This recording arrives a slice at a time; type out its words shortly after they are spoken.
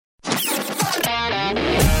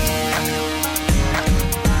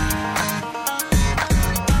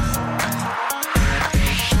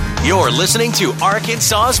You're listening to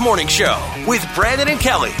Arkansas's Morning Show with Brandon and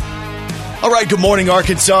Kelly. All right, good morning,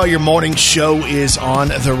 Arkansas. Your morning show is on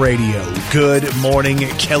the radio. Good morning,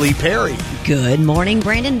 Kelly Perry. Good morning,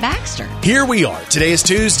 Brandon Baxter. Here we are. Today is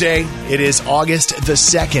Tuesday. It is August the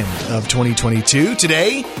 2nd of 2022.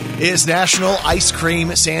 Today is National Ice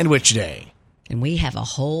Cream Sandwich Day. And we have a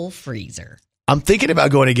whole freezer. I'm thinking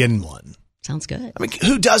about going to get one. Sounds good. I mean,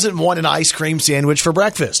 who doesn't want an ice cream sandwich for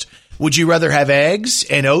breakfast? Would you rather have eggs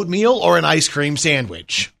and oatmeal or an ice cream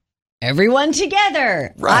sandwich? Everyone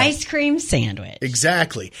together. Right. Ice cream sandwich.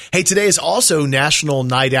 Exactly. Hey, today is also National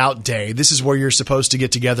Night Out Day. This is where you're supposed to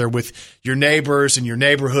get together with your neighbors and your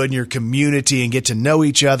neighborhood and your community and get to know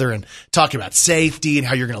each other and talk about safety and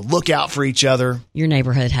how you're going to look out for each other. Your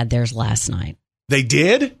neighborhood had theirs last night. They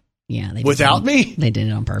did? Yeah. They did Without me? They did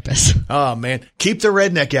it on purpose. Oh, man. Keep the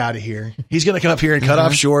redneck out of here. He's going to come up here and cut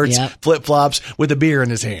off shorts, flip-flops with a beer in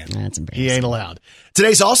his hand. That's embarrassing. He ain't allowed.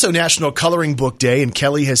 Today's also National Coloring Book Day, and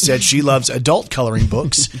Kelly has said she loves adult coloring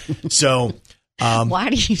books. So, why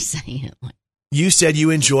do you say it? You said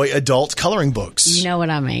you enjoy adult coloring books. You know what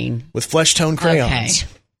I mean. With flesh-tone crayons.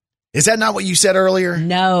 Okay. Is that not what you said earlier?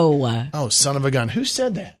 No. Oh, son of a gun. Who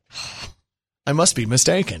said that? I must be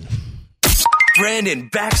mistaken. Brandon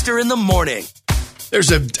Baxter in the morning. There's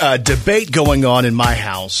a debate going on in my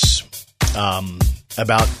house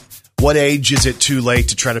about what age is it too late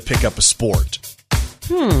to try to pick up a sport.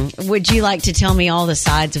 Would you like to tell me all the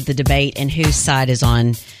sides of the debate and whose side is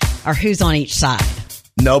on, or who's on each side?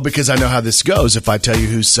 No, because I know how this goes. If I tell you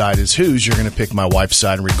whose side is whose, you're going to pick my wife's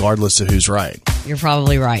side regardless of who's right. You're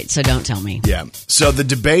probably right, so don't tell me. Yeah. So the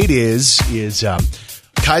debate is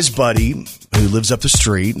Kai's buddy, who lives up the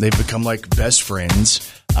street, they've become like best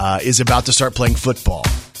friends, is about to start playing football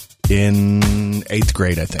in 8th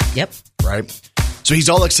grade, I think. Yep. Right? So he's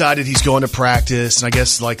all excited. He's going to practice. And I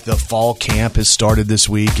guess like the fall camp has started this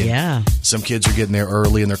week. And some kids are getting there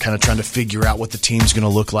early and they're kind of trying to figure out what the team's going to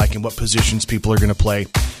look like and what positions people are going to play.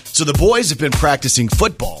 So the boys have been practicing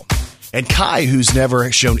football. And Kai, who's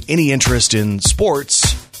never shown any interest in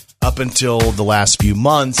sports up until the last few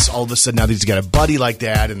months, all of a sudden now that he's got a buddy like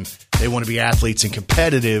that and they want to be athletes and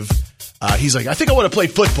competitive, he's like, I think I want to play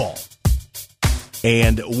football.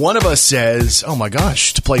 And one of us says, oh my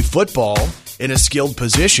gosh, to play football in a skilled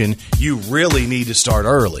position, you really need to start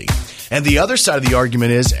early. And the other side of the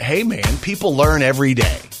argument is, hey man, people learn every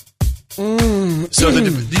day. So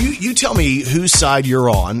you tell me whose side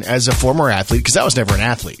you're on as a former athlete, because I was never an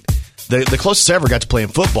athlete. The closest I ever got to playing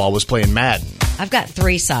football was playing Madden. I've got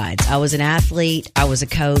three sides. I was an athlete, I was a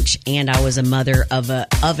coach, and I was a mother of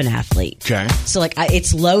an athlete. Okay. So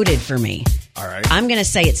it's loaded for me. All right. I'm going to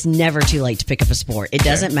say it's never too late to pick up a sport. It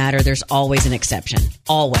doesn't matter. There's always an exception.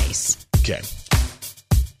 Always. Okay.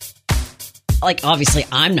 Like, obviously,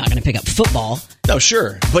 I'm not going to pick up football. No,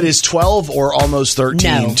 sure. But is 12 or almost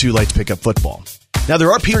 13 too late to pick up football? Now,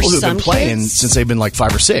 there are people who've been playing since they've been like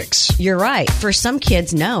 5 or 6. You're right. For some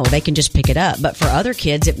kids, no, they can just pick it up. But for other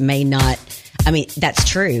kids, it may not. I mean, that's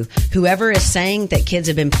true. Whoever is saying that kids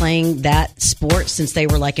have been playing that sport since they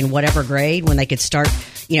were like in whatever grade when they could start,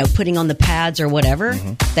 putting on the pads or whatever,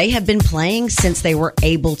 they have been playing since they were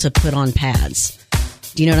able to put on pads.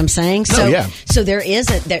 Do you know what I'm saying? So there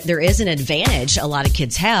is an advantage a lot of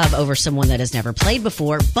kids have over someone that has never played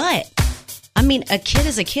before. But I mean, a kid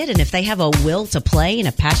is a kid, and if they have a will to play and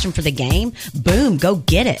a passion for the game, boom, go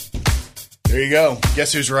get it. There you go.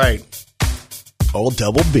 Guess who's right? Old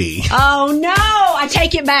Double B. Oh, no. I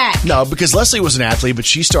take it back. No, because Leslie was an athlete, but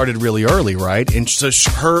she started really early, right? And so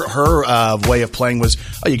her way of playing was,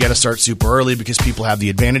 you got to start super early because people have the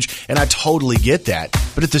advantage. And I totally get that.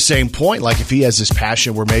 But at the same point, like if he has this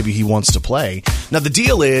passion where maybe he wants to play. Now, the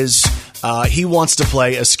deal is he wants to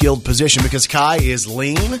play a skilled position because Kai is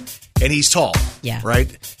lean and he's tall. Yeah. Right?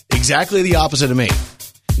 Exactly the opposite of me.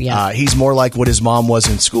 Yeah. He's more like what his mom was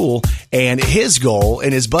in school, and his goal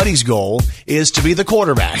and his buddy's goal is to be the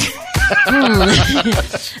quarterback.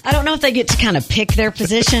 I don't know if they get to kind of pick their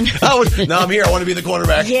position. No, I'm here. I want to be the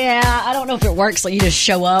quarterback. Yeah, I don't know if it works. Like you just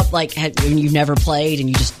show up like and you've never played and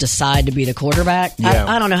you just decide to be the quarterback. Yeah.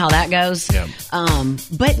 I don't know how that goes. Yeah.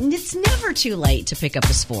 But it's never too late to pick up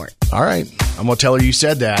a sport. All right. I'm going to tell her you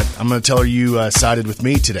said that. I'm going to tell her you sided with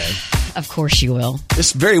me today. Of course you will.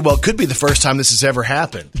 This very well could be the first time this has ever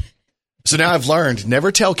happened. So now I've learned,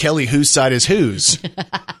 never tell Kelly whose side is whose.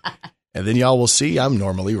 And then y'all will see I'm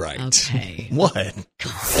normally right. Okay. What?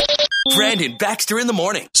 Brandon Baxter in the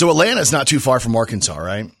morning. So Atlanta's not too far from Arkansas,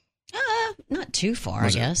 right? Not too far, I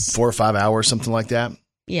guess. 4 or 5 hours, something like that?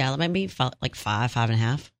 Yeah, maybe like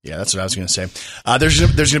 5.5. Yeah, that's what I was going to say. There's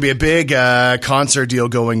going to be a big concert deal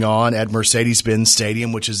going on at Mercedes-Benz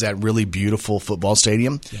Stadium, which is that really beautiful football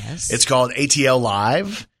stadium. Yes. It's called ATL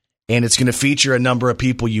Live, and it's going to feature a number of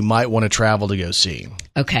people you might want to travel to go see.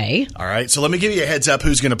 Okay. All right, so let me give you a heads up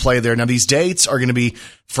who's going to play there. Now, these dates are going to be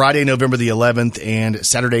Friday, November the 11th and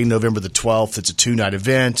Saturday, November the 12th. It's a 2-night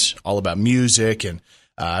event, all about music and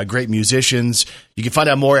great musicians. You can find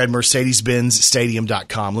out more at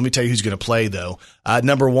MercedesBenzStadium.com. Let me tell you who's going to play, though.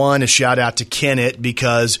 Number one, a shout out to Kennett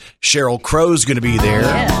because Sheryl Crow's going to be there.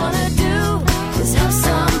 Yeah.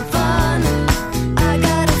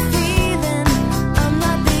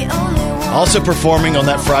 Also performing on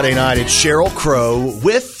that Friday night, it's Sheryl Crow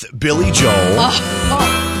with Billy Joel.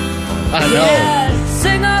 I know. Yeah,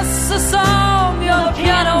 sing us a song, you're the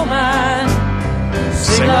piano man.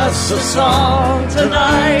 Sing us a song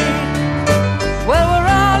tonight. Well, we're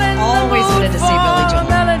all in Always the mood wanted to see Billy Joel.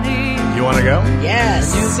 melody. You want to go?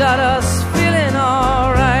 Yes. You got us feeling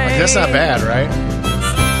all right. That's not bad, right?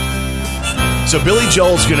 So Billy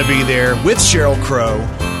Joel's going to be there with Sheryl Crow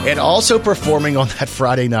and also performing on that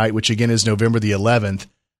Friday night, which again is November the 11th,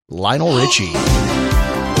 Lionel Richie.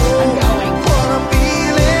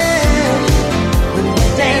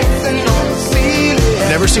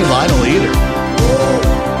 Never seen Lionel either.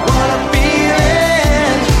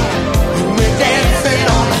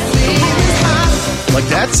 Like,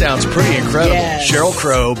 that sounds pretty incredible. Yes. Sheryl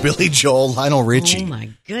Crow, Billy Joel, Lionel Richie. Oh, my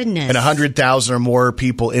goodness. And 100,000 or more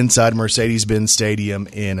people inside Mercedes-Benz Stadium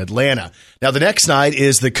in Atlanta. Now, the next night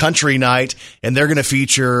is the country night, and they're going to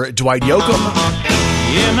feature Dwight Yoakam.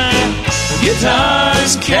 Yeah, man.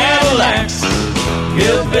 Guitars, Cadillacs,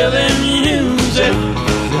 hillbilly music.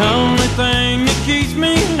 The only thing that keeps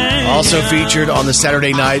me hanging. Also featured on the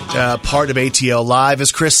Saturday night part of ATL Live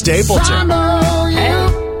is Chris Stapleton.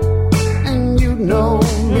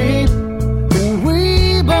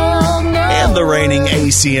 And the reigning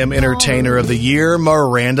ACM Entertainer of the Year,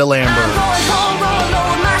 Miranda Lambert.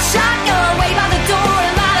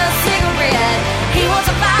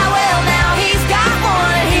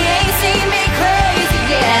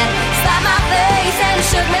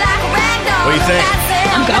 What do you think?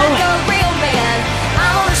 I'm going.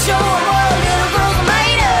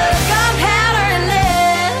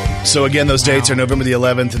 So again, those dates are November the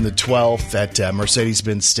 11th and the 12th at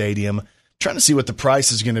Mercedes-Benz Stadium. Trying to see what the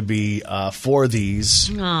price is going to be for these.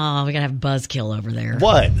 Oh, we got to have Buzzkill over there.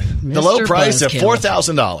 What? The low price of Buzzkill.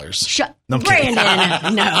 $4,000. Shut No, I'm kidding.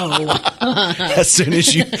 Brandon, no. As soon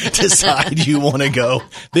as you decide you want to go,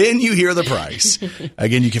 then you hear the price.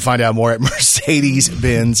 Again, you can find out more at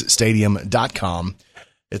MercedesBenzStadium.com.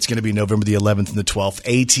 It's going to be November the 11th and the 12th,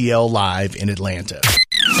 ATL Live in Atlanta.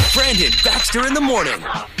 Brandon Baxter in the morning.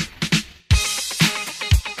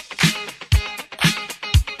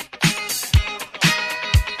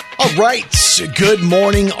 All right. Good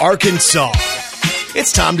morning, Arkansas.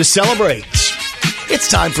 It's time to celebrate. It's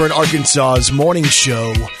time for an Arkansas's morning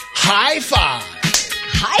show. High five.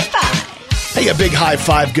 High five. Hey, a big high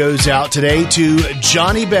five goes out today to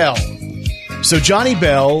Johnny Bell. So Johnny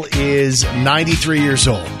Bell is 93 years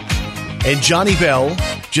old. And Johnny Bell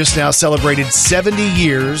just now celebrated 70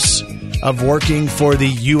 years of working for the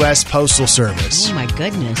U.S. Postal Service. Oh, my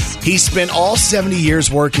goodness. He spent all 70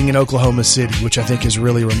 years working in Oklahoma City, which I think is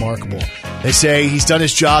really remarkable. They say he's done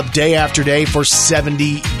his job day after day for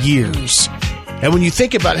 70 years. And when you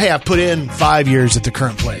think about, hey, I've put in 5 years at the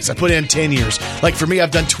current place. I put in 10 years. Like for me,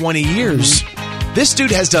 I've done 20 years. This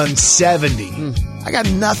dude has done 70. I got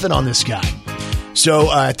nothing on this guy.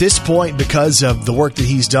 So at this point, because of the work that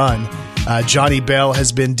he's done, Johnny Bell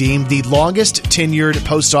has been deemed the longest tenured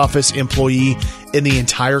post office employee in the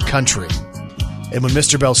entire country. And when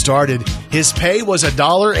Mr. Bell started, his pay was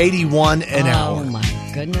 $1.81 an hour. Oh,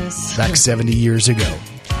 my goodness. Back 70 years ago.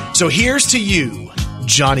 So here's to you,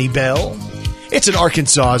 Johnny Bell. It's an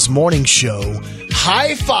Arkansas's morning show.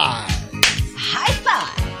 High five. High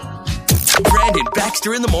five. Brandon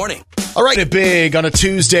Baxter in the morning. All right, big on a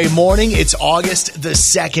Tuesday morning. It's August the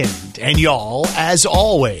 2nd. And y'all, as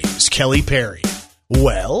always, Kelly Perry.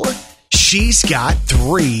 Well, she's got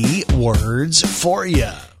 3 words for you.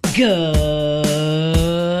 Good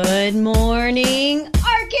morning,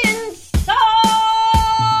 Arkansas.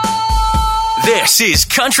 This is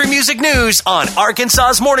Country Music News on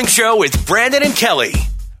Arkansas's Morning Show with Brandon and Kelly.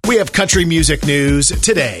 We have country music news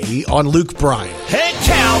today on Luke Bryan. Hey,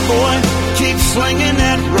 cowboy, keep slinging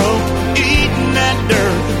that rope, eating that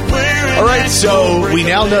dirt. All right, so we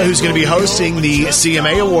now know who's going to be hosting the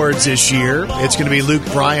CMA Awards this year. It's going to be Luke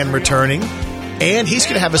Bryan returning, and he's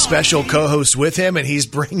going to have a special co-host with him, and he's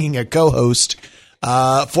bringing a co-host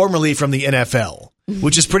formerly from the NFL.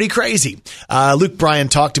 which is pretty crazy. Luke Bryan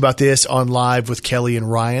talked about this on Live with Kelly and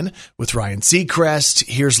Ryan with Ryan Seacrest.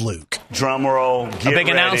 Here's Luke. Drum roll. A big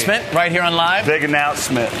announcement right here on Live. Big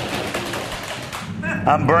announcement.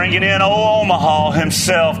 I'm bringing in old Omaha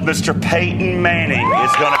himself, Mr. Peyton Manning,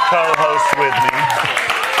 is going to co-host with me.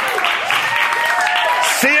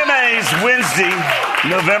 CMA's Wednesday,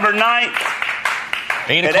 November 9th.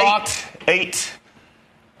 8 o'clock. 8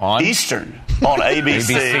 on Eastern on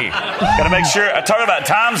ABC. Got to make sure. I talk about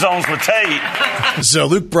time zones with Tate. So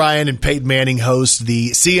Luke Bryan and Peyton Manning host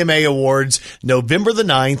the CMA Awards November the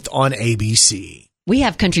 9th on ABC. We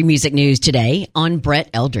have country music news today on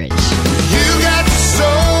Brett Eldredge. You got soul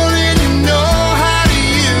and you know how to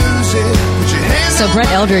use it. Put your hands So Brett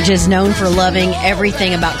Eldredge is known for loving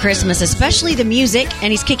everything about Christmas, especially the music,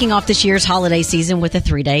 and he's kicking off this year's holiday season with a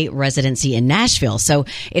 3-day residency in Nashville. So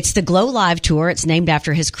it's the Glow Live Tour. It's named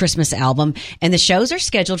after his Christmas album, and the shows are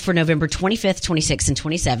scheduled for November 25th, 26th, and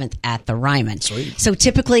 27th at the Ryman. Sweet. So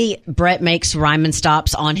typically, Brett makes Ryman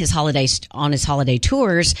stops on his holiday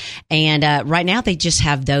tours, and right now they just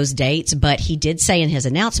have those dates. But he did say in his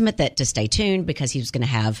announcement that to stay tuned because he was going to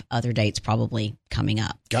have other dates probably coming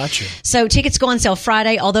up. Gotcha. So tickets go on sale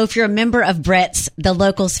Friday, although if you're a member of Brett's The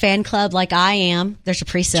Locals fan club like I am, there's a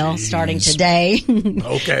pre-sale starting today.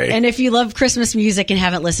 Okay. And if you love Christmas music and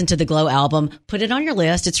haven't listened to the Glow album, put it on your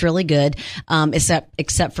list. It's really good,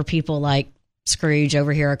 except for people like Scrooge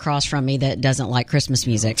over here across from me that doesn't like Christmas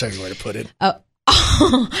music. That's a way to put it.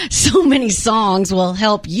 So many songs will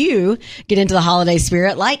help you get into the holiday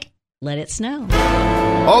spirit, like Let It Snow.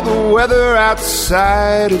 Oh, the weather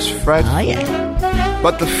outside is frightful. Oh, yeah.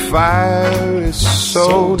 But the fire is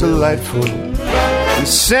so delightful. And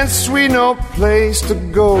since we no place to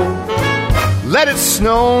go, let it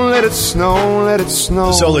snow, let it snow, let it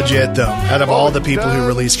snow. So legit, though. Out of all the people who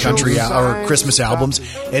release country or Christmas albums,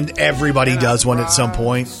 and everybody does one at some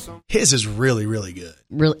point, his is really, really good.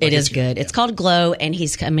 It is good. It's called Glow, and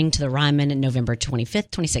he's coming to the Ryman on November 25th,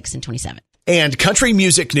 26th, and 27th. And country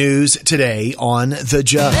music news today on The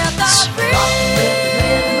Judds.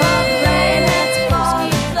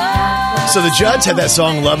 So the Judds had that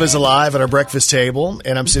song Love is Alive at our breakfast table,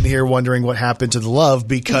 and I'm sitting here wondering what happened to the love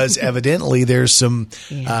because evidently there's some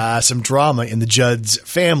drama in the Judds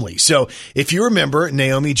family. So if you remember,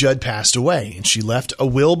 Naomi Judd passed away, and she left a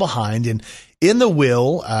will behind, and in the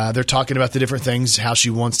will, they're talking about the different things, how she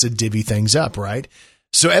wants to divvy things up, right?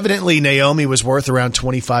 So evidently Naomi was worth around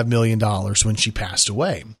 $25 million when she passed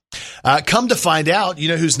away. Come to find out, you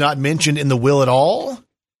know who's not mentioned in the will at all?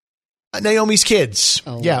 Naomi's kids.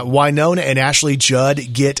 Oh. Yeah, Wynonna and Ashley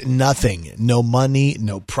Judd get nothing. No money,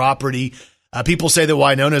 no property. People say that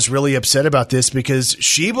Wynonna is really upset about this because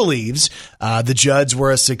she believes the Judds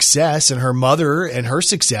were a success, and her mother and her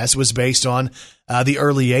success was based on the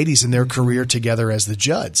early 80s and their career together as the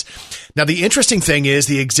Judds. Now, the interesting thing is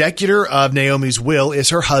the executor of Naomi's will is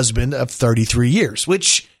her husband of 33 years,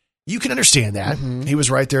 which you can understand that. Mm-hmm. He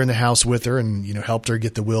was right there in the house with her and, helped her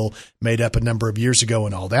get the will made up a number of years ago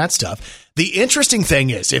and all that stuff. The interesting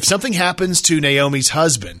thing is if something happens to Naomi's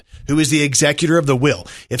husband, who is the executor of the will,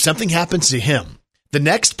 if something happens to him, the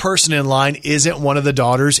next person in line isn't one of the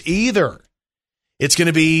daughters either. It's going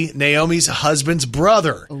to be Naomi's husband's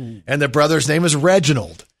brother, and the brother's name is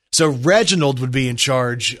Reginald. So Reginald would be in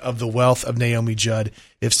charge of the wealth of Naomi Judd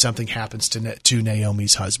if something happens to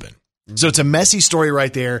Naomi's husband. Mm-hmm. So it's a messy story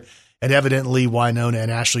right there, and evidently Wynonna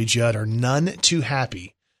and Ashley Judd are none too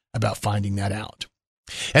happy about finding that out.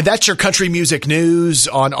 And that's your country music news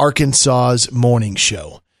on Arkansas's Morning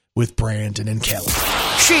Show with Brandon and Kelly.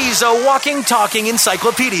 She's a walking, talking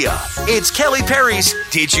encyclopedia. It's Kelly Perry's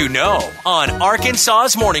Did You Know on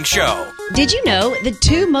Arkansas's Morning Show. Did you know the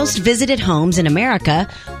two most visited homes in America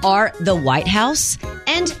are the White House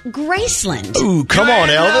and Graceland? Ooh, come on,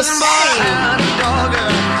 Elvis.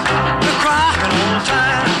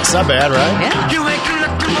 It's not bad, right?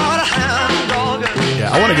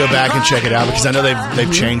 Yeah, I want to go back and check it out because I know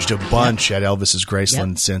they've changed a bunch at Elvis's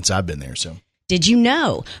Graceland since I've been there. So. Did you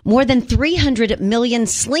know more than 300 million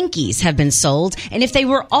Slinkies have been sold? And if they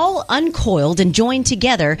were all uncoiled and joined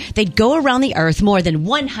together, they'd go around the earth more than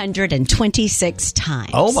 126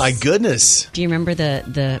 times. Oh, my goodness. Do you remember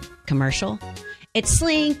the commercial? It's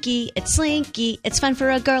Slinky, it's Slinky, it's fun for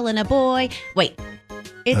a girl and a boy. Wait,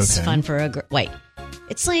 it's fun for a girl. Wait.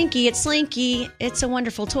 It's Slinky, it's a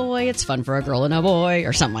wonderful toy, it's fun for a girl and a boy,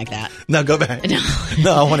 or something like that. No, go back.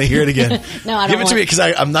 No, I want to hear it again. No, I don't. Give it to me because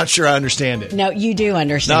I'm not sure I understand it. No, you do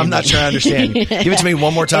understand. No, I'm not sure I understand it. Give it to me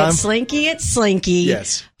one more time. It's Slinky, it's Slinky.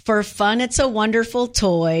 Yes. For fun, it's a wonderful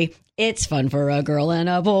toy. It's fun for a girl and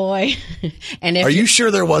a boy. And if Are you sure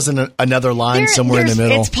there wasn't another line somewhere in the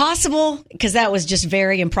middle? It's possible because that was just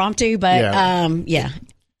very impromptu, but yeah.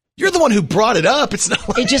 You're the one who brought it up. It's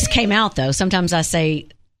not. It just came out though. Sometimes I say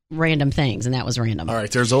random things, and that was random. All right,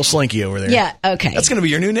 there's old Slinky over there. Yeah, okay. That's going to be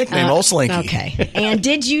your new nickname, old Slinky. Okay. And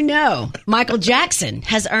did you know Michael Jackson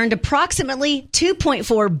has earned approximately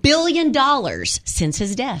 $2.4 billion since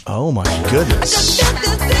his death? Oh, my goodness.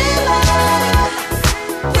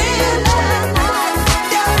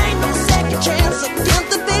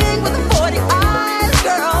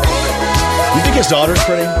 You think his daughter's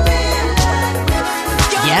pretty?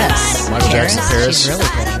 Yes. Michael Jackson, Paris. She's really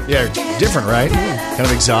pretty. Yeah, different, right? Kind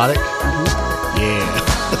of exotic. Yeah.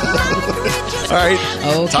 All right.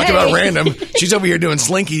 Okay. Talk about random. She's over here doing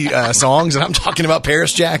Slinky songs, and I'm talking about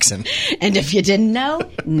Paris Jackson. And if you didn't know,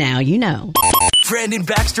 now you know. Brandon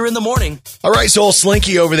Baxter in the morning. All right, so old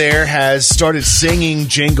Slinky over there has started singing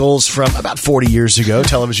jingles from about 40 years ago,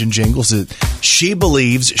 television jingles that she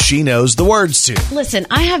believes she knows the words to. Listen,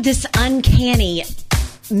 I have this uncanny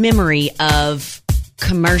memory of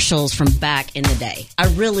commercials from back in the day. I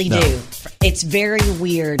really do. It's very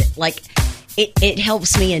weird. Like, it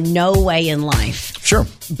helps me in no way in life. Sure.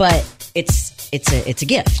 But it's a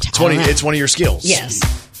gift. It's one of your skills. Yes.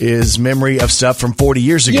 Is memory of stuff from 40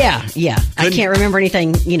 years ago. Yeah. I can't remember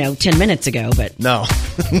anything, 10 minutes ago, but. No.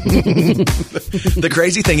 The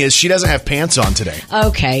crazy thing is she doesn't have pants on today.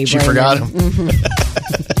 Okay. She forgot them.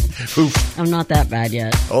 Mm-hmm. I'm not that bad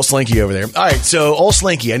yet. Old Slinky over there. All right, so old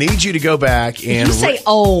Slinky, I need you to go back and... You say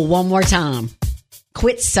one more time.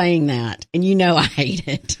 Quit saying that. And you know I hate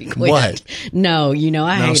it. Quit. What? No, I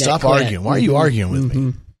hate it. No, stop arguing. Why are you arguing with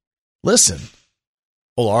me? Listen.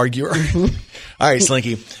 Old arguer. All right,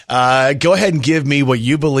 Slinky. Go ahead and give me what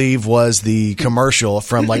you believe was the commercial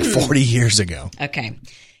from like 40 years ago. Okay.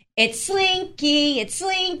 It's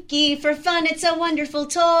Slinky, for fun, it's a wonderful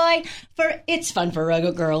toy. It's fun for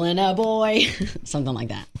a girl and a boy. Something like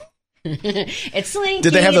that. It's Slinky.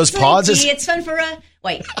 Did they have those pauses? It's fun for a...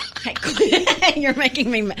 Wait. You're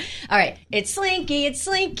making me... All right. It's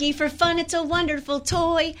Slinky, for fun, it's a wonderful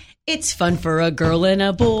toy. It's fun for a girl and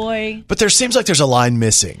a boy. But there seems like there's a line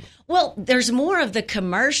missing. Well, there's more of the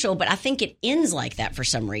commercial, but I think it ends like that for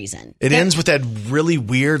some reason. It ends with that really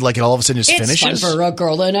weird, like it all of a sudden just finishes. It's fun for a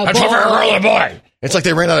girl and a boy. It's fun for a girl and a boy. It's like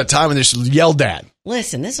they ran out of time and they just yelled at.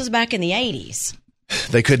 Listen, this was back in the 80s.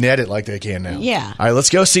 They couldn't edit like they can now. Yeah. All right, let's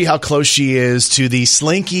go see how close she is to the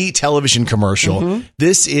Slinky television commercial. Mm-hmm.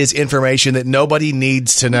 This is information that nobody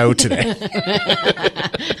needs to know today.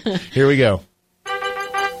 Here we go.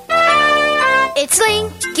 It's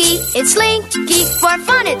Slinky, for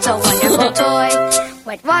fun it's a wonderful toy.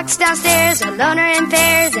 What walks downstairs alone or in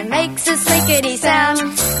pairs and makes a slinkity sound.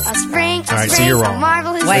 A spring, all right, so you're wrong.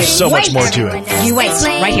 Marvelous. There's so much more to it. You wait,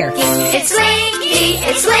 right here. It's Slinky,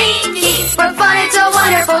 for fun it's a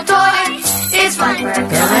wonderful toy. It's fun for a girl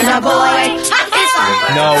and a boy. It's fun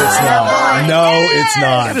for No, it's not. No, it's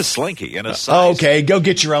not. Get a Slinky in a size. Okay, go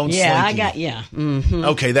get your own Slinky. Mm-hmm.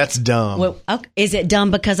 Okay, that's dumb. Well, okay. Is it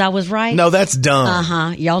dumb because I was right? No, that's dumb.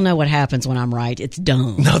 Uh-huh. Y'all know what happens when I'm right. It's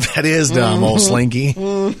dumb. No, that is dumb, old Slinky.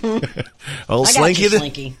 Old Slinky.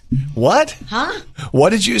 Slinky. What? Huh? What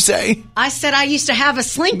did you say? I said I used to have a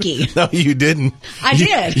Slinky. No, you didn't. I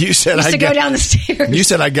did. You said I used to go down the stairs. You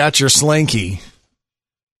said I got your Slinky.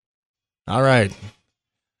 All right.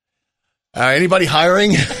 Anybody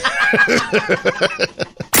hiring?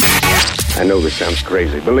 I know this sounds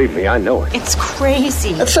crazy. Believe me, I know it. It's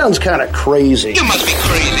crazy. That sounds kind of crazy. You must be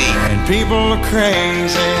crazy. And people are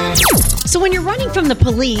crazy. So when you're running from the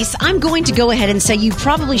police, I'm going to go ahead and say you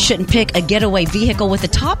probably shouldn't pick a getaway vehicle with a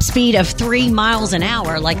top speed of 3 miles an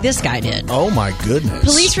hour like this guy did. Oh, my goodness.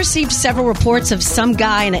 Police received several reports of some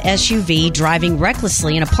guy in an SUV driving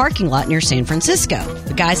recklessly in a parking lot near San Francisco.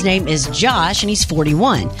 The guy's name is Josh, and he's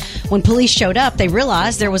 41. When police showed up, they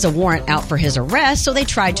realized there was a warrant out for his arrest, so they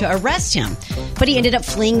tried to arrest him. But he ended up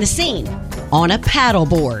fleeing the scene on a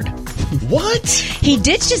paddleboard. What? He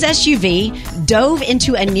ditched his SUV, dove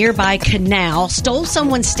into a nearby canal, stole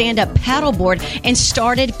someone's stand-up paddleboard, and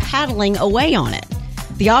started paddling away on it.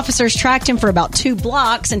 The officers tracked him for about 2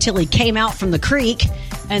 blocks until he came out from the creek,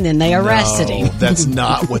 and then they arrested him. That's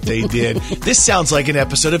not what they did. This sounds like an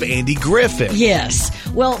episode of Andy Griffith. Yes.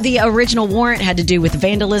 Well, the original warrant had to do with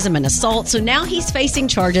vandalism and assault, so now he's facing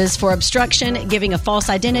charges for obstruction, giving a false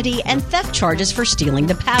identity, and theft charges for stealing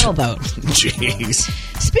the paddleboat. Jeez.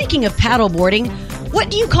 Speaking of paddleboarding,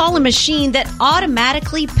 what do you call a machine that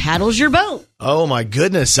automatically paddles your boat? Oh, my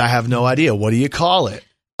goodness. I have no idea. What do you call it?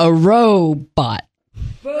 A robot.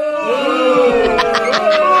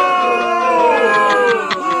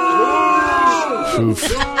 Oof.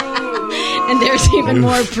 even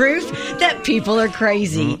more proof that people are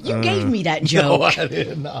crazy. You gave me that joke. No, I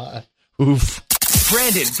did not. Oof.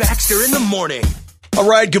 Brandon Baxter in the morning. All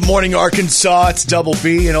right, good morning, Arkansas. It's Double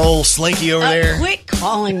B and old Slinky over there. Quit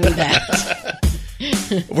calling me that.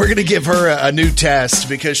 We're going to give her a new test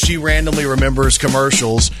because she randomly remembers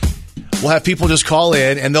commercials. We'll have people just call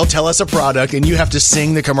in, and they'll tell us a product, and you have to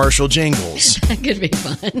sing the commercial jingles. That could be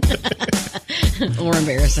fun. Or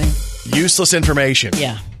embarrassing. Useless information.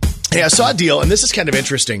 Yeah. Hey, I saw a deal, and this is kind of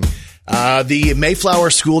interesting. The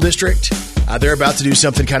Mayflower School District, they're about to do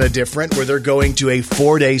something kind of different where they're going to a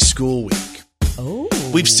 4-day school week. Oh.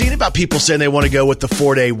 We've seen about people saying they want to go with the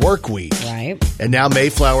 4-day work week. Right. And now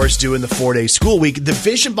Mayflower's doing the 4-day school week. The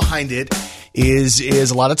vision behind it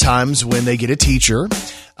is a lot of times when they get a teacher,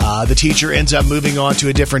 the teacher ends up moving on to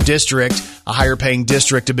a different district, a higher paying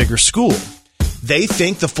district, a bigger school. They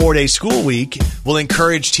think the 4-day school week will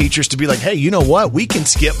encourage teachers to be like, hey, you know what? We can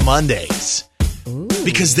skip Mondays. Ooh.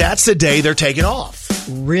 Because that's the day they're taking off.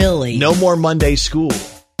 Really? No more Monday school.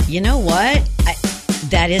 You know what?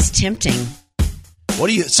 That is tempting. What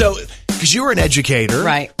do you, so, because you were an educator.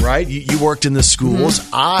 Right. Right? You worked in the schools.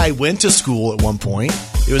 Mm-hmm. I went to school at one point.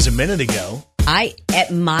 It was a minute ago.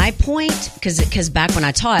 At my point, because back when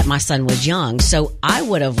I taught, my son was young, so I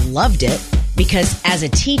would have loved it because as a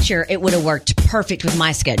teacher, it would have worked perfect with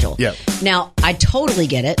my schedule. Yeah. Now, I totally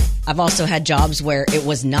get it. I've also had jobs where it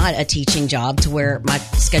was not a teaching job to where my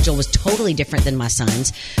schedule was totally different than my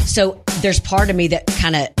son's. So there's part of me that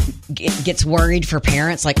kind of gets worried for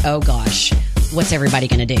parents, like, oh gosh, what's everybody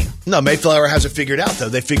going to do? No, Mayflower has it figured out, though.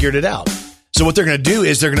 They figured it out. So what they're going to do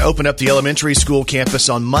is they're going to open up the elementary school campus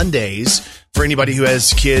on Mondays for anybody who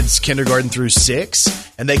has kids kindergarten through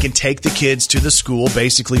 6, and they can take the kids to the school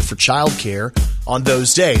basically for childcare on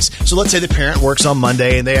those days. So let's say the parent works on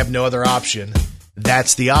Monday and they have no other option.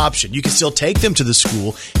 That's the option. You can still take them to the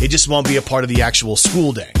school. It just won't be a part of the actual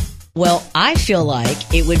school day. Well, I feel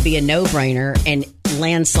like it would be a no-brainer and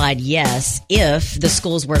landslide yes if the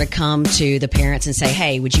schools were to come to the parents and say,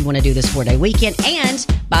 hey, would you want to do this 4-day weekend? And,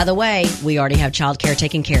 by the way, we already have childcare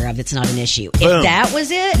taken care of. It's not an issue. Boom. If that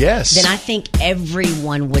was it, yes, then I think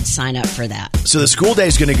everyone would sign up for that. So the school day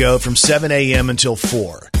is going to go from 7 a.m. until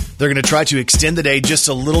 4. They're going to try to extend the day just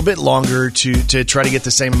a little bit longer to try to get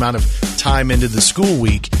the same amount of time into the school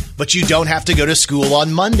week, but you don't have to go to school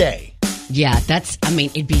on Monday. Yeah,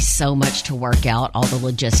 it'd be so much to work out, all the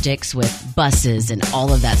logistics with buses and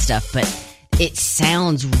all of that stuff, but it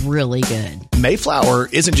sounds really good. Mayflower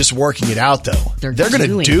isn't just working it out, though. They're going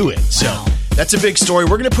to do it. So wow. That's a big story.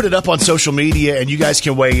 We're going to put it up on social media, and you guys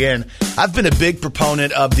can weigh in. I've been a big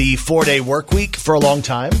proponent of the 4-day work week for a long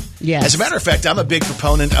time. Yes. As a matter of fact, I'm a big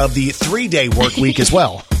proponent of the 3-day work week as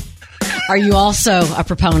well. Are you also a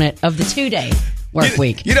proponent of the 2-day work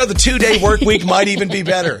week? You know, the 2-day work week might even be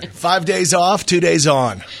better. 5 days off, 2 days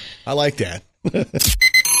on. I like that.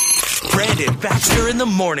 Brandon Baxter in the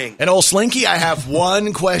morning. And old Slinky, I have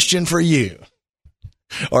one question for you.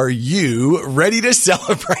 Are you ready to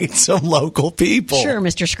celebrate some local people? Sure,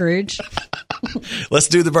 Mr. Scrooge. Let's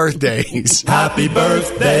do the birthdays. Happy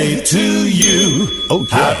birthday to you. Oh,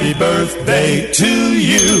 yeah. Happy birthday to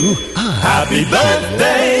you. Happy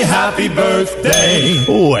birthday, happy birthday.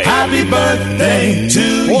 Wait. Happy birthday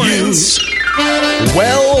to Lawrence. you.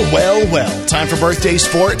 Well. Time for birthdays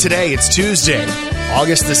for it today. It's Tuesday,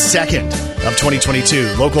 August the 2nd of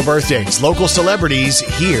 2022. Local birthdays, local celebrities.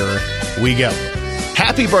 Here we go.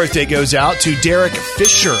 Happy birthday goes out to Derek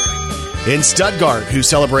Fisher in Stuttgart, who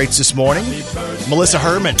celebrates this morning. Melissa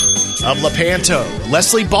Herman of Lepanto.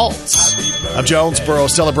 Leslie Baltz of Jonesboro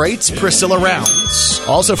celebrates. Priscilla Rounds,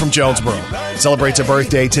 also from Jonesboro, celebrates a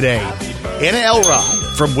birthday today. Anna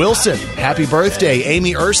Elrod from Wilson. Happy birthday.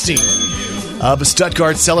 Amy Erstein of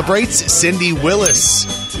Stuttgart celebrates. Cindy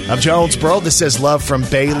Willis of Jonesboro. This says love from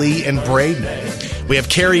Bailey and Braden. We have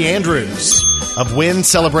Carrie Andrews of Wynn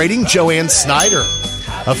celebrating. Joanne Snyder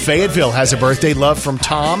of Fayetteville has a birthday. Love from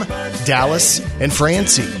Tom, Dallas, and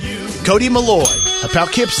Francie. Cody Malloy of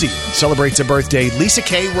Poughkeepsie celebrates a birthday. Lisa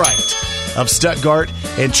K. Wright of Stuttgart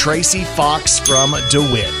and Tracy Fox from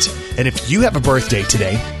DeWitt. And if you have a birthday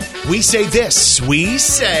today, we say this. We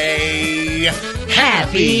say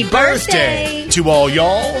happy birthday to all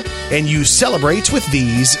y'all, and you celebrate with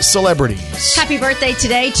these celebrities. Happy birthday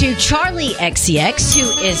today to Charlie XCX, who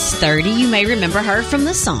is 30. You may remember her from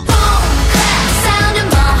the song. Sound in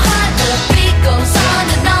my heart, the beat goes on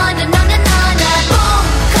and on and on and on. Boom,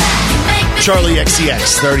 clap, you make me Charlie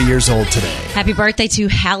XCX, 30 years old today. Happy birthday to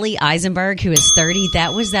Hallie Eisenberg, who is 30.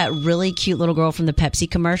 That was that really cute little girl from the Pepsi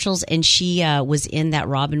commercials, and she was in that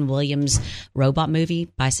Robin Williams robot movie,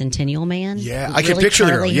 Bicentennial Man. Yeah, I can picture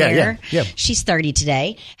her. Yeah. She's 30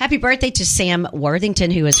 today. Happy birthday to Sam Worthington,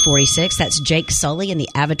 who is 46. That's Jake Sully in the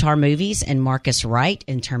Avatar movies and Marcus Wright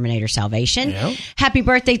in Terminator Salvation. Yep. Happy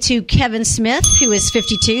birthday to Kevin Smith, who is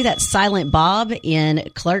 52. That's Silent Bob in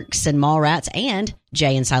Clerks and Mallrats and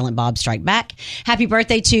Jay and Silent Bob Strike Back. Happy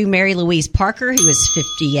birthday to Mary Louise Parker, who is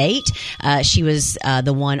 58. She was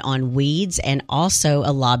the one on Weeds, and also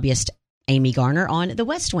a lobbyist, Amy Garner, on The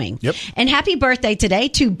West Wing. Yep. And happy birthday today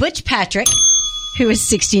to Butch Patrick, who is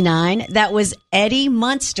 69. That was Eddie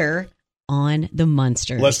Munster on The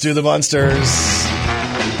Munsters. Let's do The Munsters.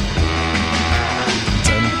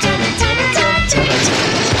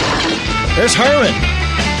 There's Herman.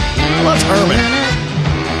 I love Herman.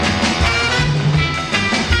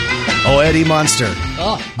 Oh, Eddie Munster.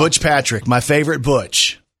 Oh. Butch Patrick, my favorite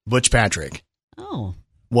Butch. Butch Patrick. Oh.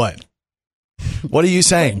 What? What are you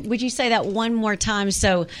saying? Would you say that one more time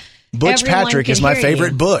so Butch Patrick is my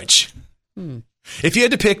favorite Butch. If you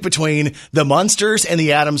had to pick between the Munsters and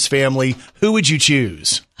the Addams Family, who would you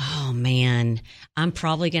choose? Oh, man. I'm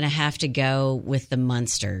probably going to have to go with the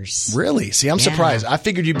Munsters. Really? See, I'm surprised. I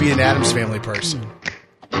figured you'd be an Addams Family person.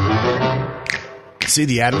 See,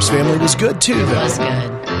 the Addams Family was good, too, though. It was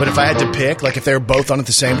good. But if I had to pick, like if they were both on at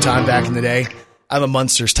the same time back in the day, I'm a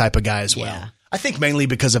Munsters type of guy as well. Yeah. I think mainly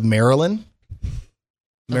because of Marilyn.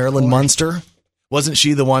 Marilyn Munster. Wasn't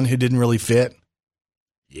she the one who didn't really fit?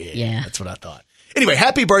 Yeah. That's what I thought. Anyway,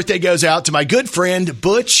 happy birthday goes out to my good friend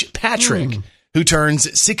Butch Patrick, who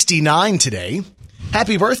turns 69 today.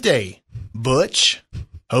 Happy birthday, Butch.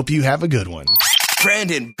 Hope you have a good one.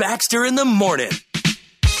 Brandon Baxter in the morning.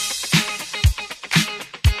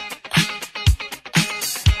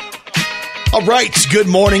 All right, good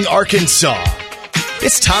morning, Arkansas.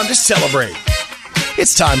 It's time to celebrate.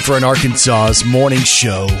 It's time for an Arkansas's morning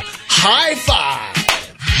show. High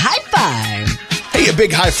five! High five! Hey, a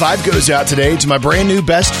big high five goes out today to my brand new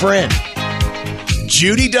best friend,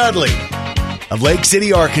 Judy Dudley of Lake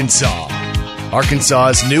City, Arkansas.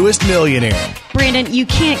 Arkansas's newest millionaire. Brandon, you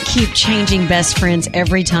can't keep changing best friends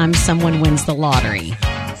every time someone wins the lottery.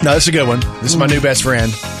 No, that's a good one. This is my new best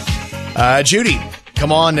friend. Judy,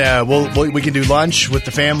 come on. We can do lunch with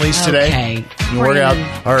the families today. Okay. And work out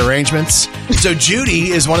our arrangements. So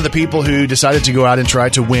Judy is one of the people who decided to go out and try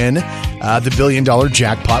to win the $1 billion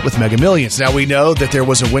jackpot with Mega Millions. Now, we know that there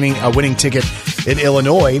was a winning ticket in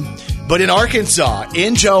Illinois, but in Arkansas,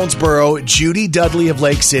 in Jonesboro, Judy Dudley of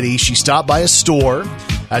Lake City, she stopped by a store.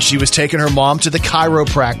 She was taking her mom to the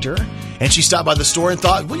chiropractor, and she stopped by the store and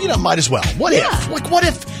thought, well, might as well. What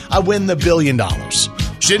if I win the $1 billion?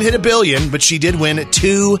 She didn't hit $1 billion, but she did win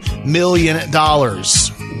 $2 million.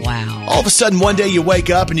 Wow. All of a sudden, one day you wake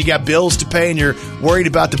up and you got bills to pay and you're worried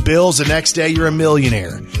about the bills. The next day, you're a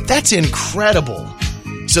millionaire. That's incredible.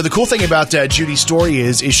 So the cool thing about Judy's story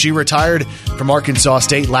is she retired from Arkansas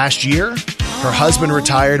State last year. Her husband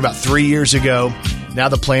retired about 3 years ago. Now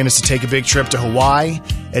the plan is to take a big trip to Hawaii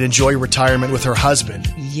and enjoy retirement with her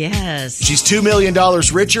husband. Yes. She's $2 million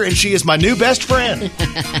richer, and she is my new best friend.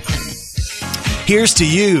 Here's to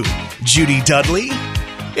you, Judy Dudley.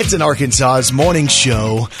 It's an Arkansas's morning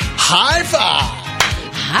show. High five!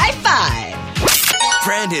 High five!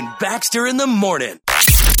 Brandon Baxter in the morning.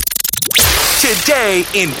 Today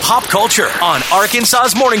in pop culture on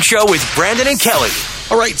Arkansas's morning show with Brandon and Kelly.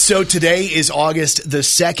 All right, so today is August the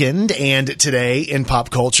 2nd, and today in pop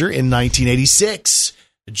culture in 1986,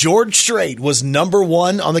 George Strait was number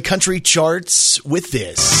one on the country charts with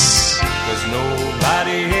this. 'Cause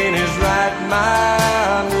nobody in his right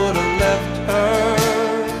mind would have left her.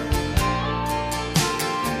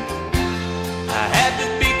 I had to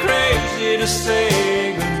be crazy to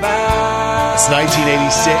say goodbye. It's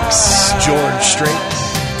 1986, George Strait.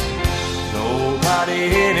 Nobody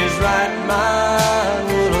in his right mind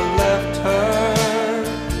would have left her.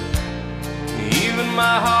 Even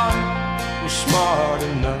my heart was smart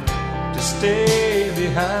enough to stay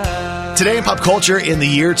behind. Today in pop culture, in the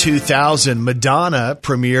year 2000, Madonna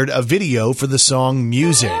premiered a video for the song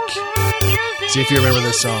Music. See if you remember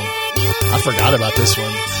this song. I forgot about this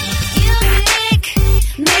one.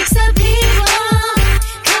 Makes the people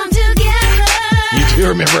come together. You do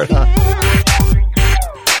remember it, huh?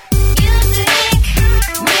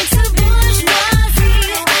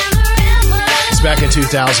 It's back in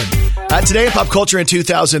 2000. Today in pop culture in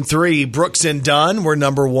 2003, Brooks and Dunn were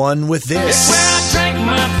number one with this. It's where I drank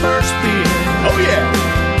my first beer. Oh,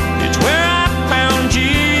 yeah. It's where I found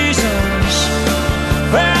Jesus.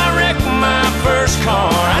 Where I wrecked my first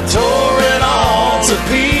car. I tore it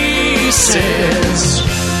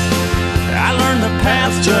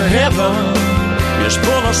path to heaven is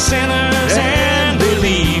full of sinners and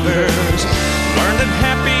believers. Learn that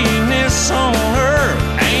happiness on earth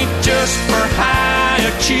ain't just for high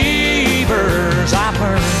achievers.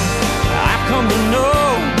 I've come to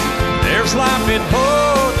know there's life at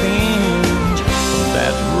both ends of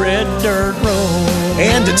that red dirt road.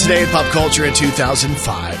 And today in pop culture in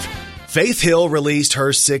 2005, Faith Hill released her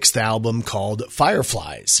 6th album called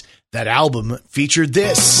Fireflies. That album featured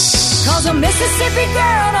this. Cause a Mississippi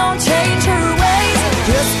girl don't change her ways.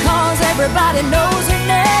 Just cause everybody knows her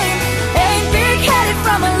name. Ain't big-headed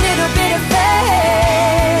from a little bit of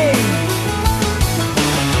faith.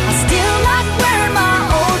 I still like wearing my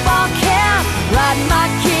old ball cap, riding my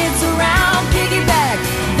kids around piggyback.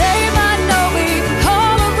 They might know me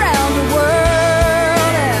all around the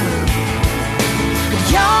world. But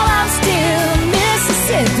y'all, I'm still a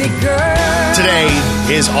Mississippi girl. Today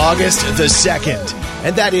is August the 2nd,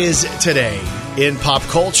 and that is Today in Pop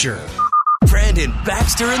Culture. Brandon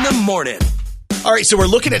Baxter in the morning. All right, so we're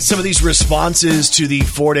looking at some of these responses to the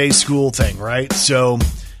 4-day school thing, right? So,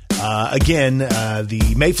 again,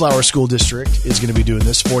 the Mayflower School District is going to be doing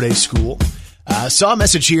this 4-day school. Saw a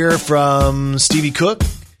message here from Stevie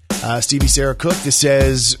Sarah Cook, that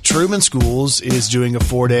says Truman Schools is doing a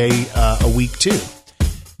 4-day a week too.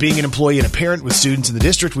 Being an employee and a parent with students in the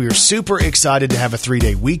district, we are super excited to have a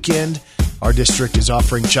 3-day weekend. Our district is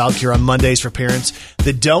offering childcare on Mondays for parents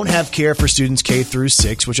that don't have care for students K through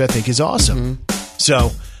 6, which I think is awesome. Mm-hmm. So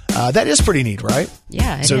that is pretty neat, right?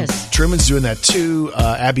 Yeah, it is. Truman's doing that too.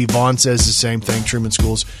 Abby Vaughn says the same thing. Truman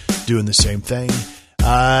School's doing the same thing.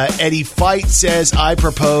 Eddie Fight says, I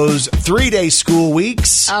propose 3-day school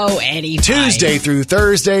weeks. Oh, Eddie Fight. Tuesday through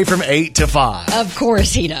Thursday from 8 to 5. Of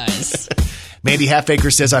course he does. Mandy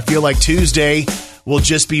Halfacre says, I feel like Tuesday will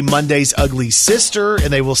just be Monday's ugly sister,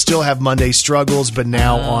 and they will still have Monday struggles, but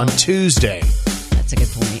now on Tuesday. That's a good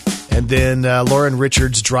point. And then Lauren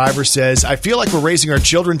Richards Driver says, I feel like we're raising our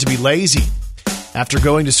children to be lazy. After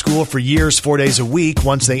going to school for years, 4 days a week,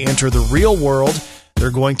 once they enter the real world,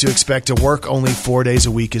 they're going to expect to work only 4 days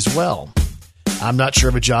a week as well. I'm not sure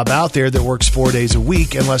of a job out there that works 4 days a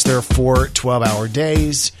week unless there are 4 12-hour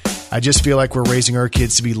days. I just feel like we're raising our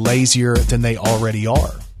kids to be lazier than they already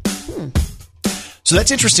are. So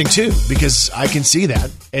that's interesting, too, because I can see that.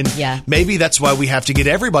 And maybe that's why we have to get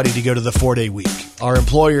everybody to go to the 4-day week, our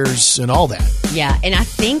employers and all that. Yeah, and I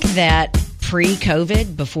think that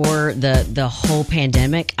pre-COVID, before the whole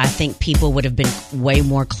pandemic, I think people would have been way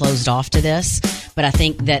more closed off to this. But I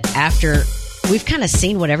think that after we've kind of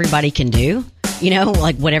seen what everybody can do,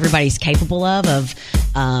 like what everybody's capable of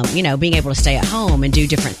being able to stay at home and do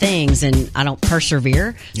different things, and I don't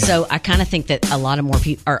persevere. Yeah. So I kind of think that a lot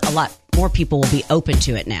more people will be open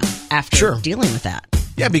to it now after dealing with that.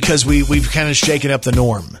 Yeah, because we've kind of shaken up the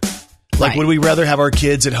norm. Like, would we rather have our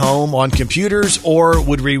kids at home on computers, or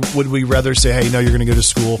would we rather say, hey, no, you're going to go to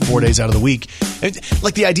school 4 days out of the week?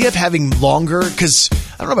 Like the idea of having longer, because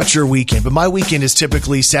I don't know about your weekend, but my weekend is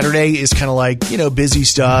typically Saturday is kind of like, busy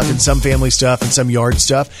stuff and some family stuff and some yard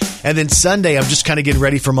stuff. And then Sunday, I'm just kind of getting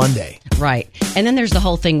ready for Monday. Right. And then there's the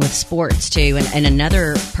whole thing with sports, too. And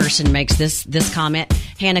another person makes this comment.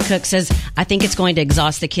 Hannah Cook says, I think it's going to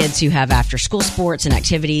exhaust the kids who have after-school sports and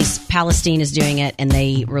activities. Palestine is doing it, and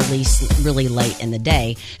they release really late in the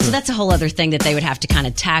day. So that's a whole other thing that they would have to kind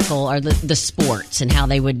of tackle, are the sports and how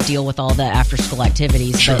they would deal with all the after-school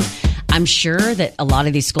activities. Sure. But I'm sure that a lot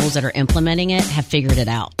of these schools that are implementing it have figured it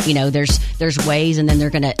out. There's ways, and then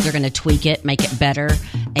they're gonna tweak it, make it better,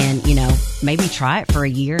 and maybe try it for a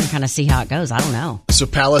year and kind of see how it goes. I don't know. So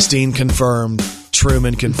Palestine confirmed,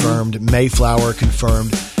 Truman confirmed, Mayflower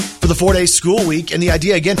confirmed for the 4-day school week. And the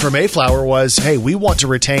idea again for Mayflower was, hey, we want to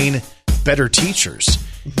retain better teachers.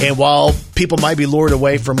 And while people might be lured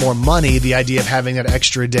away from more money, the idea of having that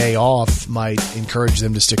extra day off might encourage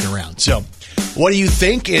them to stick around. So what do you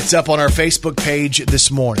think? It's up on our Facebook page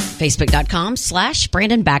this morning.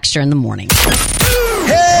 Facebook.com/Brandon Baxter in the morning.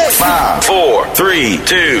 Hey! 5, 4, 3,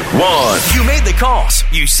 2, 1. You made the calls.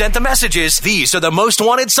 You sent the messages. These are the most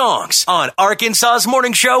wanted songs on Arkansas's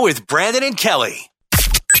Morning Show with Brandon and Kelly.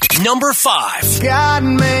 Number 5. God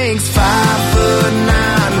makes 5'9"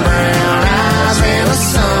 brown eyes and a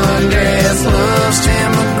sundress, loves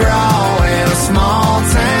Tim McGraw and a small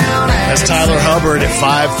town. That's Tyler Hubbard at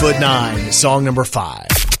 5'9", song number 5.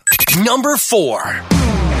 Number 4.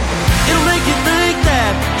 It'll make you think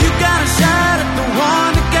that you got a shot at the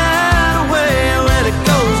one that got away when it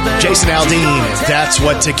goes down. Jason Aldean, That's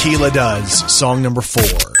What Tequila Does, song number 4.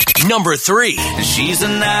 Number 3. She's a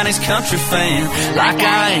 90s country fan, like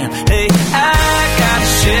I am. Hey, I got a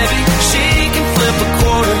Chevy, she can flip a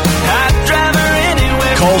quarter. I'd drive her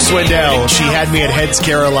anywhere. Nicole Swindell, She Had Me at Heads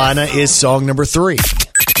Carolina, is song number 3.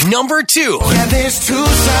 Number 2. Yeah, there's two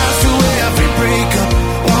sides to every breakup.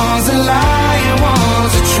 One's a lie and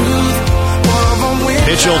one's a truth. One of them wins.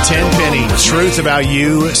 Mitchell Tenpenny, Truth About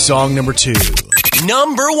You, song number 2.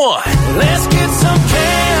 Number 1. Let's get some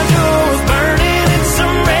candles burning and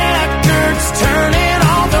some records turning,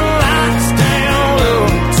 all the lights down low,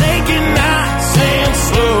 taking nights and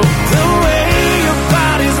slow. The way your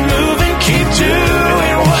body's moving, keep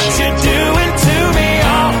doing what you're doing to me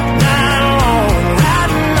all night long,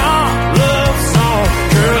 writing our love song.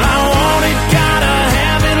 Girl, I want it, gotta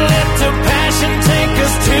have it, let the passion take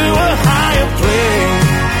us to a higher place,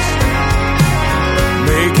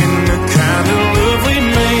 making the kind of love we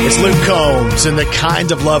make. It's Luke Combs and The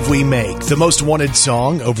Kind of Love We Make, the most wanted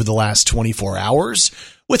song over the last 24 hours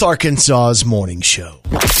with Arkansas's morning show.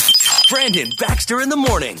 Brandon Baxter in the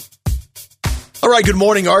morning. All right, good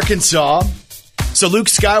morning, Arkansas. So Luke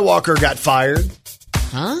Skywalker got fired.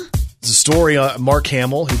 Huh? It's a story on Mark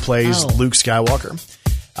Hamill, who plays Luke Skywalker.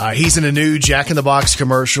 He's in a new Jack in the Box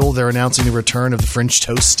commercial. They're announcing the return of the French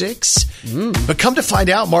toast sticks. But come to find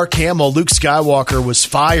out, Mark Hamill, Luke Skywalker, was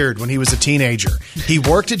fired when he was a teenager. He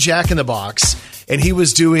worked at Jack in the Box, and he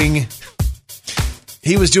was doing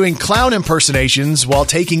clown impersonations while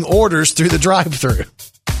taking orders through the drive-thru.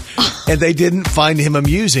 And they didn't find him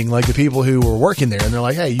amusing like the people who were working there. And they're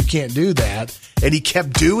like, hey, you can't do that. And he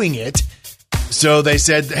kept doing it. So they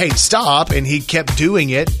said, hey, stop. And he kept doing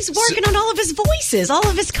it. He's working on all of his voices, all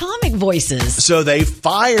of his comic voices. So they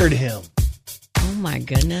fired him. Oh, my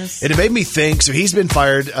goodness. And it made me think. So he's been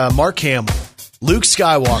fired. Mark Hamill, Luke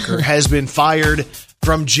Skywalker has been fired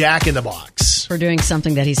from Jack in the Box. For doing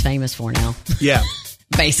something that he's famous for now. Yeah.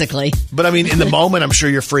 Basically. But I mean, in the moment, I'm sure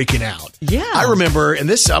you're freaking out. Yeah. I remember, and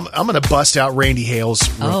this, I'm going to bust out Randy Hales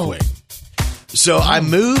real quick. So I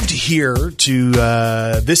moved here to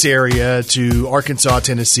this area, to Arkansas,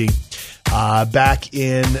 Tennessee, back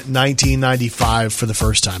in 1995 for the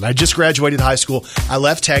first time. I just graduated high school. I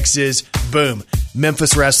left Texas. Boom.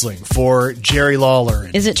 Memphis Wrestling for Jerry Lawler.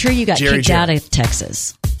 Is it true you got kicked out of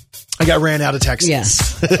Texas? I got ran out of Texas.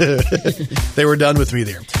 Yes. They were done with me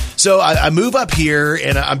there. So I move up here,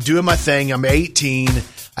 and I'm doing my thing. I'm 18.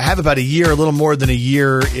 I have about a little more than a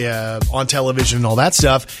year on television and all that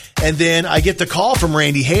stuff. And then I get the call from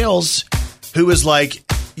Randy Hales, who was like,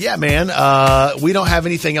 yeah, man, we don't have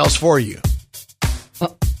anything else for you.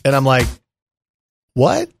 And I'm like,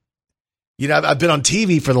 what? You know, I've been on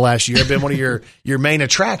TV for the last year. I've been one of your main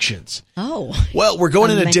attractions. Oh. Well, we're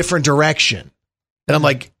going in a different direction. And I'm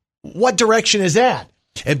like, what direction is that?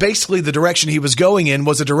 And basically the direction he was going in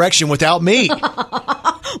was a direction without me.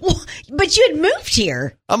 Well, but you had moved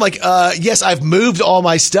here. I'm like, yes, I've moved all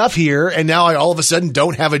my stuff here, and now I all of a sudden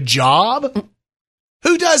don't have a job?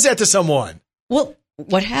 Who does that to someone? Well,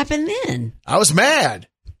 what happened then? I was mad.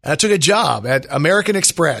 I took a job at American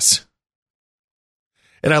Express.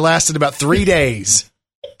 And I lasted about 3 days.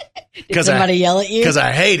 Did somebody yell at you? Because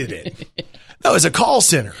I hated it. No, it was a call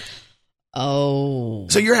center. Oh.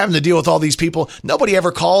 So you're having to deal with all these people. Nobody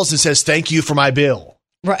ever calls and says, thank you for my bill.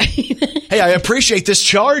 Right. Hey, I appreciate this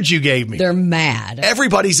charge you gave me. They're mad.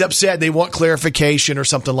 Everybody's upset. They want clarification or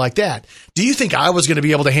something like that. Do you think I was going to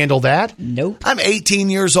be able to handle that? Nope. I'm 18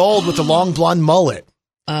 years old with a long blonde mullet.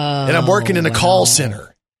 And I'm working in a call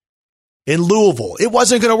center in Louisville. It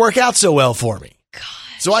wasn't going to work out so well for me. Gosh.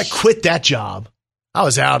 So I quit that job. I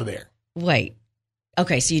was out of there. Wait.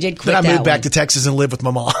 Okay, so you did quit that. Then I moved back to Texas and lived with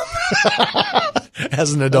my mom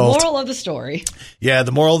as an adult. The moral of the story. Yeah,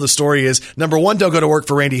 the moral of the story is, number one, don't go to work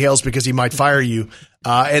for Randy Hales because he might fire you.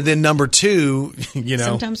 And then number two, you know.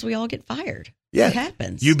 Sometimes we all get fired. Yeah. It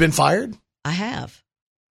happens. You've been fired? I have.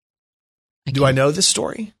 Do I know this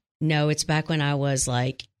story? No, it's back when I was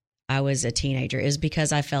a teenager. It was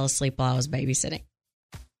because I fell asleep while I was babysitting.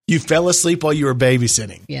 You fell asleep while you were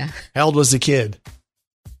babysitting? Yeah. How old was the kid?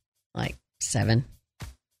 Like 7.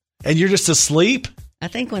 And you're just asleep? I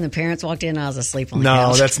think when the parents walked in, I was asleep on the couch.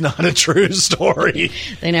 No, that's not a true story.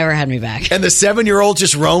 They never had me back. And the 7-year-old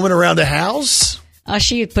just roaming around the house?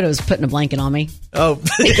 She was putting a blanket on me. Oh.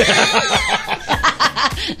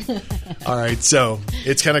 All right, so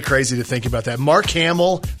it's kind of crazy to think about that. Mark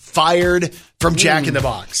Hamill fired from Jack in the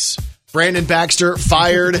Box. Brandon Baxter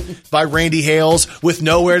fired by Randy Hales with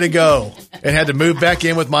nowhere to go and had to move back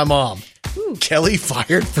in with my mom. Ooh. Kelly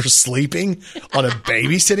fired for sleeping on a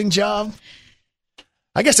babysitting job?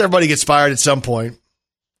 I guess everybody gets fired at some point.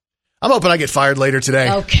 I'm hoping I get fired later today.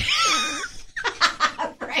 Okay.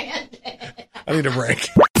 Brandon. I need a break.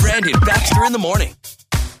 Brandon Baxter in the morning.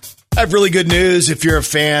 I have really good news if you're a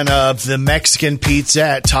fan of the Mexican pizza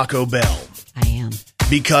at Taco Bell. I am.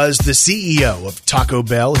 because the CEO of Taco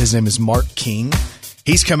Bell, his name is Mark King,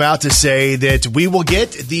 he's come out to say that we will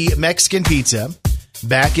get the Mexican pizza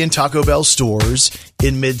back in Taco Bell stores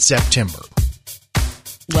in mid-September.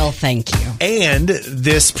 Well, thank you. And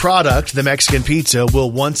this product, the Mexican pizza,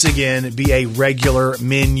 will once again be a regular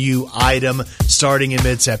menu item starting in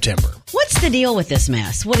mid-September. What's the deal with this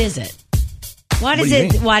mess? What is it? Why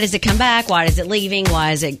does it come back? Why is it leaving?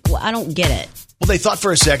 Why is it? I don't get it. Well, they thought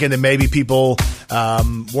for a second that maybe people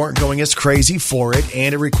weren't going as crazy for it,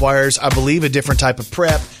 and it requires, I believe, a different type of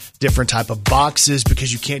prep, different type of boxes,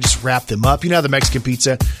 because you can't just wrap them up. You know how the Mexican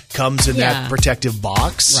pizza comes in that protective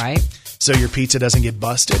box? Right. So your pizza doesn't get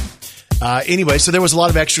busted. Anyway, so there was a lot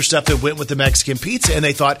of extra stuff that went with the Mexican pizza, and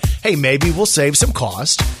they thought, hey, maybe we'll save some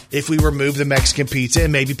cost if we remove the Mexican pizza,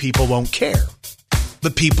 and maybe people won't care.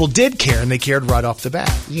 But people did care, and they cared right off the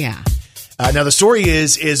bat. Yeah. Now, the story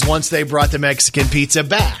is once they brought the Mexican pizza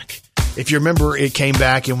back, if you remember, it came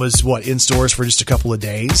back and was, in stores for just a couple of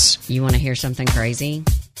days. You want to hear something crazy?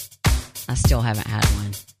 I still haven't had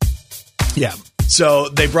one. Yeah. So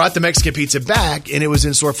they brought the Mexican pizza back, and it was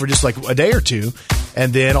in store for just like a day or two.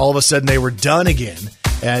 And then all of a sudden they were done again.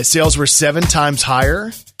 Sales were 7 times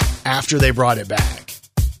higher after they brought it back.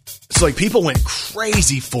 So like people went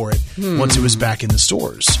crazy for it once it was back in the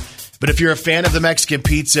stores. But if you're a fan of the Mexican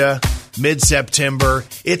pizza, mid-September,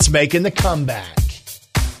 it's making the comeback.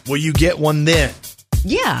 Will you get one then?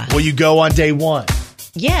 Yeah. Will you go on day one?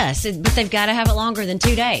 Yes, but they've got to have it longer than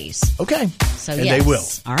 2 days. Okay. So and yes. they will.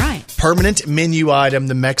 All right. Permanent menu item,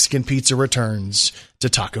 the Mexican pizza returns to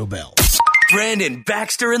Taco Bell. Brandon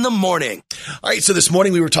Baxter in the morning. All right, so this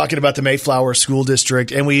morning we were talking about the Mayflower School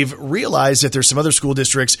District, and we've realized that there's some other school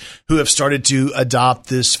districts who have started to adopt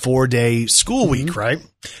this 4-day school week, right?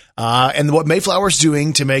 And what Mayflower's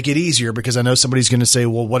doing to make it easier, because I know somebody's going to say,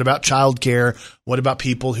 well, what about childcare? What about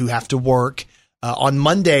people who have to work? On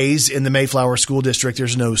Mondays in the Mayflower School District,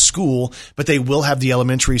 there's no school, but they will have the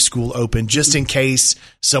elementary school open just in case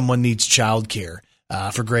someone needs childcare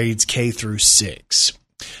for grades K through 6.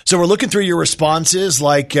 So we're looking through your responses,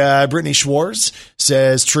 like Brittany Schwartz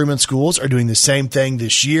says Truman schools are doing the same thing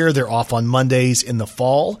this year. They're off on Mondays in the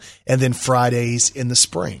fall and then Fridays in the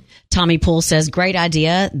spring. Tommy Poole says, great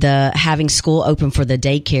idea. The having school open for the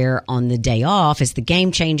daycare on the day off is the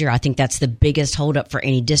game changer. I think that's the biggest holdup for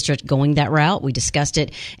any district going that route. We discussed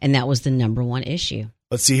it, and that was the number one issue.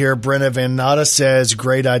 Let's see here. Brenna Van Natta says,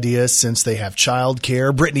 great idea since they have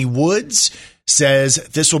childcare. Brittany Woods says,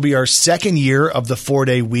 this will be our second year of the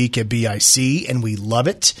 4-day week at BIC, and we love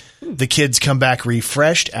it. The kids come back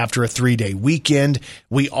refreshed after a 3-day weekend.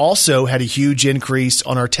 We also had a huge increase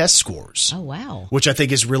on our test scores. Oh, wow. Which I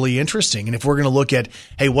think is really interesting. And if we're going to look at,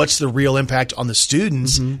 hey, what's the real impact on the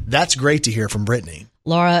students, that's great to hear from Brittany.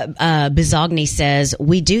 Laura Bizogny says,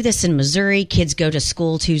 we do this in Missouri. Kids go to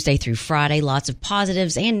school Tuesday through Friday. Lots of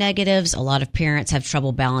positives and negatives. A lot of parents have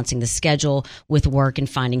trouble balancing the schedule with work, and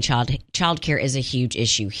finding childcare is a huge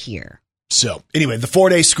issue here. So anyway, the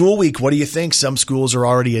 4-day school week, what do you think? Some schools are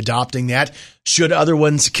already adopting that. Should other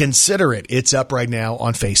ones consider it? It's up right now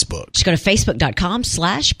on Facebook. Just go to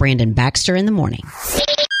facebook.com/Brandon Baxter in the morning.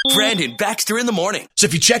 Brandon Baxter in the morning. So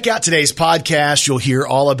if you check out today's podcast, you'll hear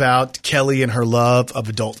all about Kelly and her love of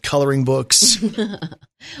adult coloring books.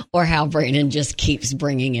 Or how Brandon just keeps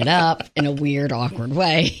bringing it up in a weird, awkward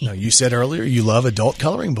way. No, you said earlier you love adult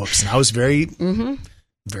coloring books, and I was very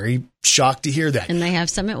shocked to hear that. And they have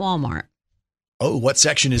some at Walmart. Oh, what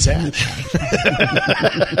section is that?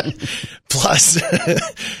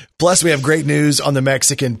 Plus, we have great news on the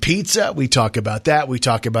Mexican pizza. We talk about that. We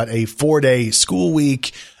talk about a 4-day school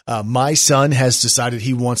week. My son has decided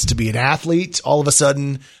he wants to be an athlete. All of a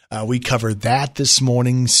sudden, we covered that this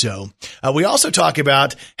morning. So we also talk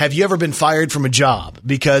about, have you ever been fired from a job?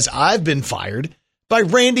 Because I've been fired by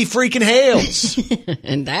Randy freaking Hales.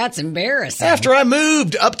 And that's embarrassing. After I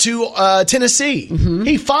moved up to Tennessee,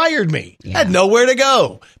 he fired me. Yeah. Had nowhere to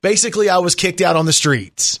go. Basically, I was kicked out on the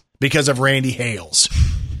streets because of Randy Hales.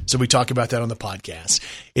 So we talk about that on the podcast.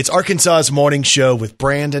 It's Arkansas's Morning Show with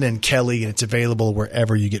Brandon and Kelly, and it's available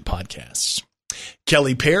wherever you get podcasts.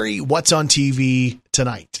 Kelly Perry, what's on TV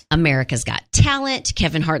tonight? America's Got Talent,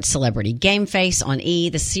 Kevin Hart's Celebrity Game Face on E!,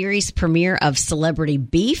 the series premiere of Celebrity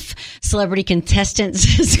Beef. Celebrity contestants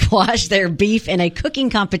squash their beef in a cooking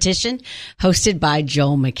competition hosted by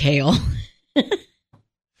Joel McHale.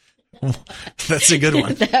 That's a good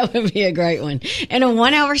one. That would be a great one. And a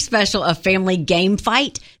 1-hour special of Family Game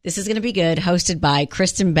Fight. This is going to be good, hosted by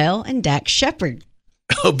Kristen Bell and Dax Shepard.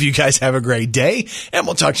 Hope you guys have a great day, and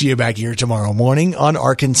we'll talk to you back here tomorrow morning on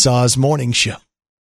Arkansas's Morning Show.